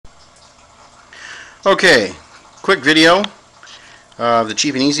Okay, quick video of the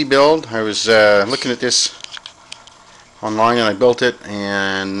cheap and easy build. I was looking at this online and I built it,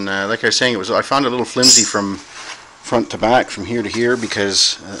 and like I was saying, I found it a little flimsy from front to back, from here to here,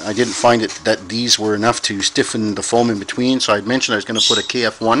 because I didn't find it that these were enough to stiffen the foam in between. So I mentioned I was going to put a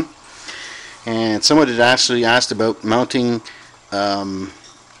KF1, and someone had actually asked about mounting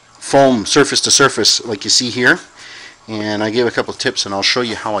foam surface to surface like you see here. And I gave a couple of tips, and I'll show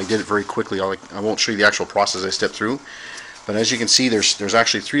you how I did it very quickly. I won't show you the actual process I stepped through, but as you can see, there's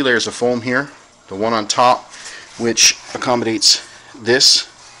actually 3 layers of foam here. The one on top, which accommodates this,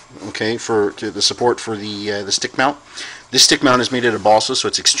 okay, for the support for the stick mount. This stick mount is made out of balsa, so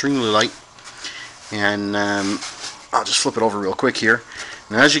it's extremely light. And I'll just flip it over real quick here.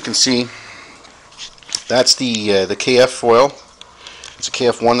 And as you can see, that's the KF foil. It's a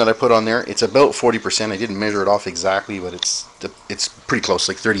KF1 that I put on there. It's about 40%. I didn't measure it off exactly, but it's pretty close,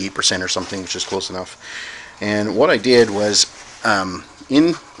 like 38% or something, which is close enough. And what I did was,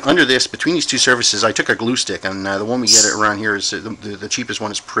 under this, between these two surfaces, I took a glue stick, and the one we get around here is the cheapest one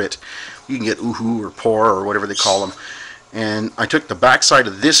is Prit. You can get Uhu or Por or whatever they call them. And I took the back side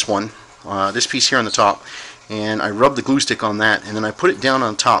of this one, this piece here on the top, and I rubbed the glue stick on that, and then I put it down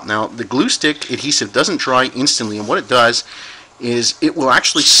on top. Now, the glue stick adhesive doesn't dry instantly, and what it does is it will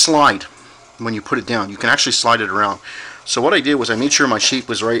actually slide when you put it down. You can actually slide it around. So what I did was I made sure my shape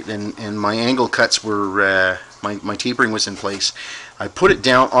was right, and my angle cuts were, my tapering was in place. I put it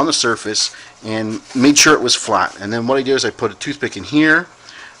down on the surface and made sure it was flat. And then what I did is I put a toothpick in here,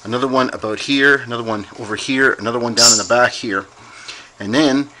 another one about here, another one over here, another one down in the back here. And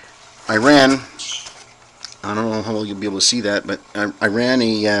then I ran, I don't know how well you'll be able to see that, but I ran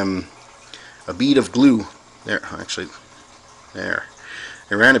a bead of glue there, actually. There.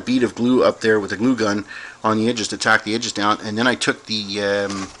 I ran a bead of glue up there with a glue gun on the edges to tack the edges down, and then I took the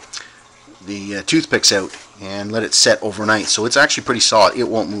toothpicks out and let it set overnight. So it's actually pretty solid. It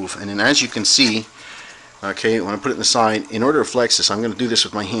won't move. And then as you can see, okay, when I put it in the side, in order to flex this, I'm going to do this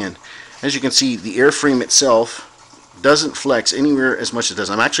with my hand. As you can see, the airframe itself doesn't flex anywhere as much as it does.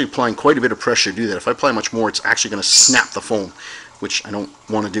 I'm actually applying quite a bit of pressure to do that. If I apply much more, it's actually going to snap the foam, which I don't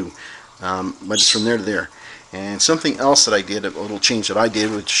want to do. But it's from there to there. And something else that I did, a little change that I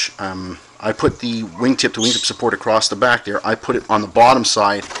did, which I put the wingtip to wingtip support across the back there. I put it on the bottom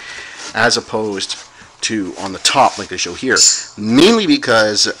side as opposed to on the top like they show here. Mainly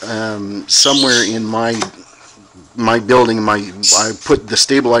because somewhere in my building, I put the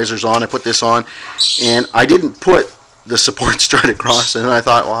stabilizers on, I put this on, and I didn't put the support straight across, and then I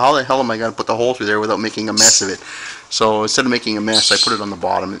thought, well, how the hell am I going to put the hole through there without making a mess of it? So instead of making a mess, I put it on the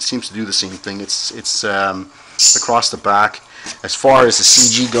bottom. It seems to do the same thing. It's across the back. As far as the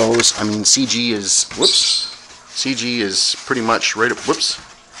CG goes, I mean, CG is pretty much right up,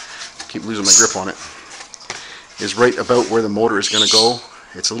 keep losing my grip on it, is right about where the motor is going to go.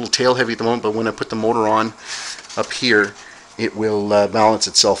 It's a little tail heavy at the moment, but when I put the motor on up here, it will balance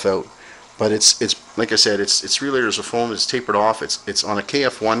itself out. But it's like I said, it's 3 layers of foam. It's tapered off. It's on a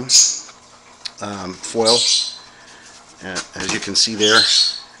KF1 foil. As you can see there,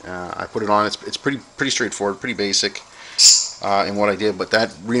 I put it on. It's pretty straightforward, pretty basic in what I did. But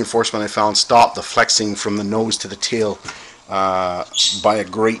that reinforcement I found stopped the flexing from the nose to the tail by a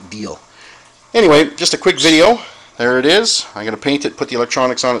great deal. Anyway, just a quick video. There it is. I'm going to paint it, put the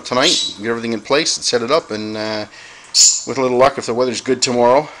electronics on it tonight, get everything in place, and set it up. And with a little luck, if the weather's good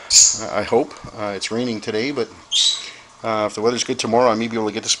tomorrow, I hope. It's raining today, but if the weather's good tomorrow, I may be able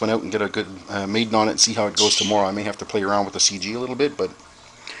to get this one out and get a good maiden on it and see how it goes tomorrow. I may have to play around with the CG a little bit, but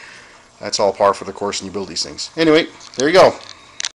that's all par for the course when you build these things. Anyway, there you go.